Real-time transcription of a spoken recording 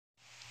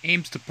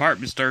Ames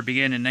department store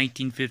began in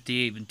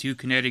 1958 when two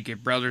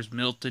Connecticut brothers,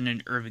 Milton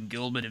and Irving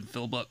Gilman and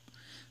Philip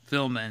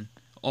Philman,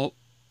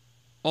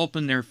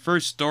 opened their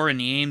first store in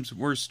the Ames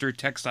Worcester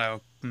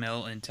textile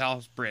mill in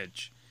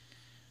Talbridge.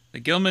 The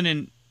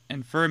Gilman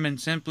and Furman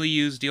simply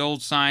used the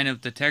old sign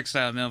of the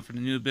textile mill for the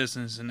new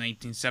business in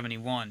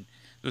 1971.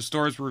 The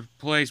stores were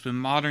replaced with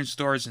modern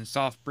stores in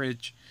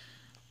Sturbridge,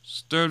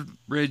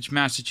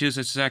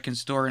 Massachusetts, second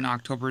store in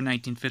October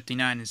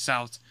 1959 in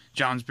South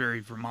Johnsbury,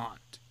 Vermont.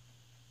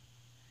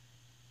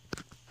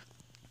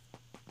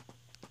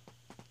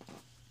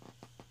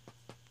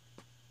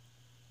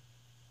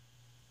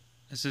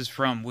 This is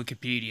from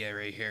Wikipedia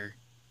right here.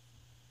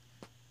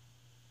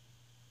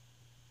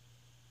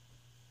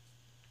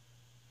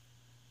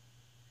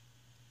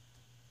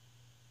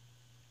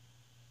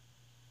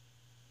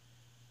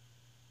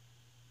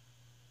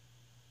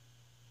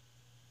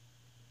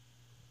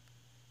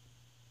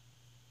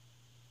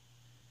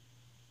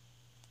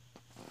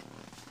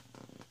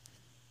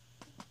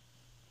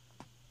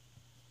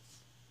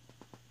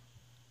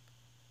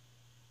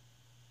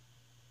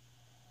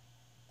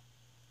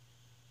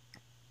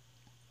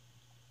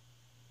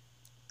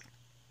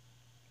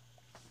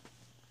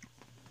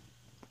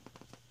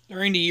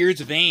 During the years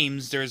of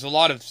Ames, there's a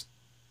lot of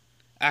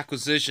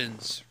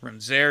acquisitions from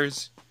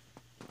Zehrs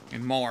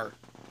and more.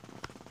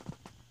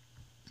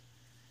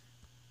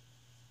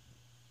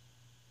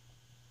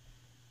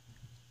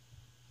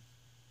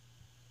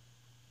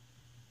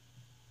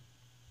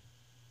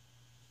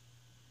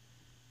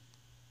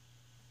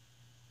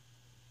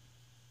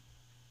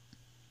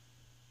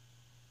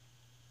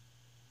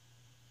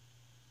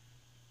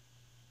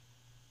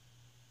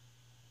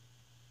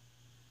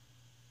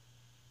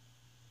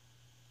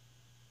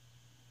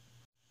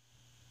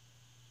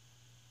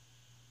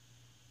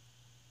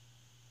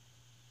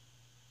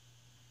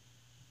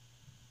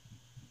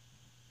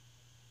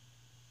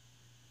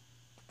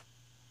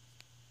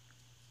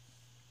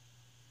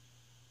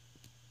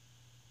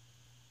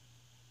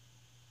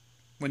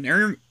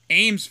 When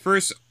Ames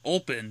first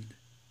opened,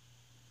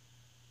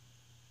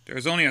 there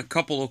was only a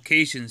couple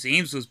locations.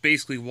 Ames was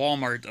basically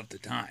Walmart of the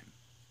time.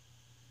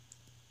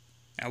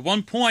 At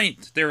one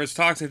point, there was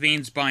talks of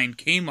Ames buying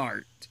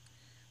Kmart,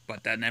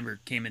 but that never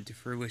came into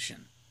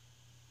fruition.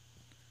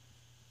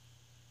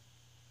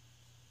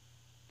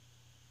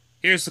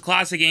 Here's the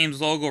classic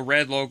Ames logo,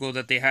 red logo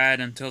that they had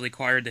until they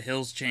acquired the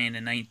Hills chain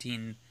in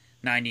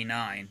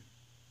 1999.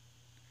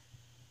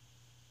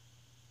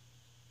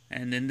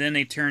 And then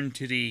they turned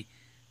to the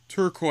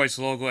turquoise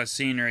logo as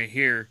seen right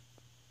here.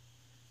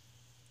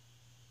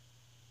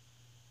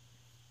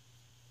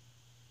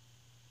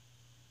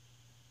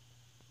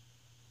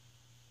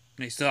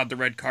 They still have the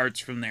red cards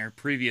from their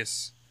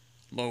previous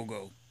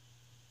logo.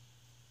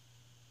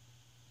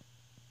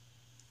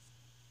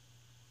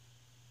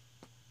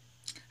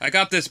 I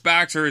got this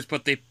backwards,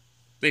 but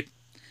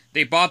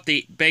they bought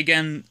the Big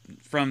N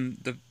from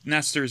the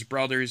Nestor's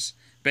brothers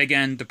Big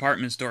N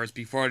department stores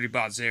before they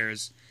bought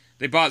Zehrs.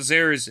 They bought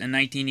Zehrs in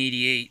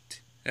 1988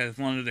 as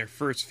one of their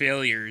first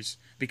failures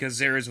because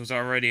Zehrs was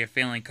already a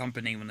failing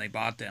company when they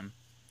bought them.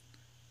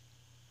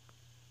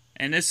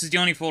 And this is the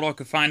only photo I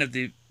could find of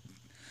the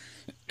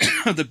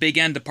the Big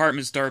N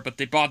department store, but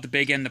they bought the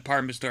Big N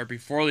department store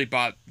before they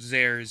bought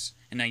Zehrs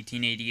in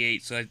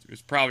 1988, so it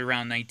was probably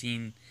around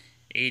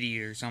 1980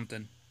 or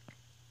something.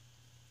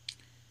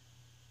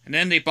 And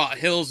then they bought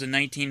Hills in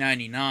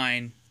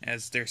 1999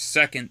 as their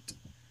second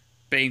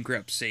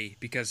bankruptcy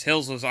because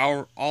Hills was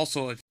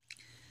also a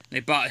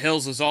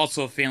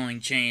failing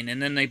chain,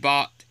 and then they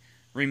bought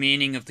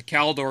remaining of the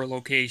Caldor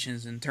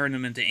locations and turned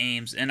them into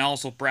Ames and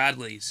also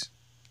Bradley's.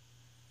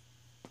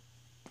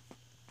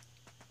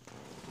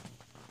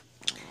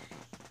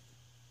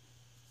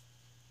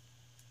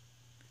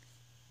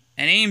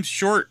 And Ames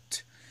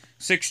short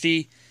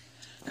 60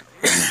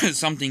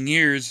 something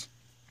years.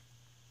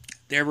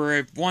 They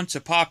were once a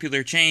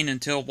popular chain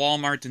until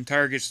Walmart and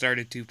Target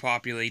started to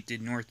populate the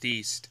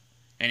Northeast,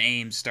 and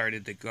Ames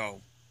started to go.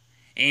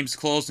 Ames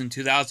closed in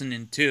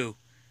 2002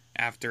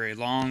 after a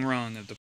long run of the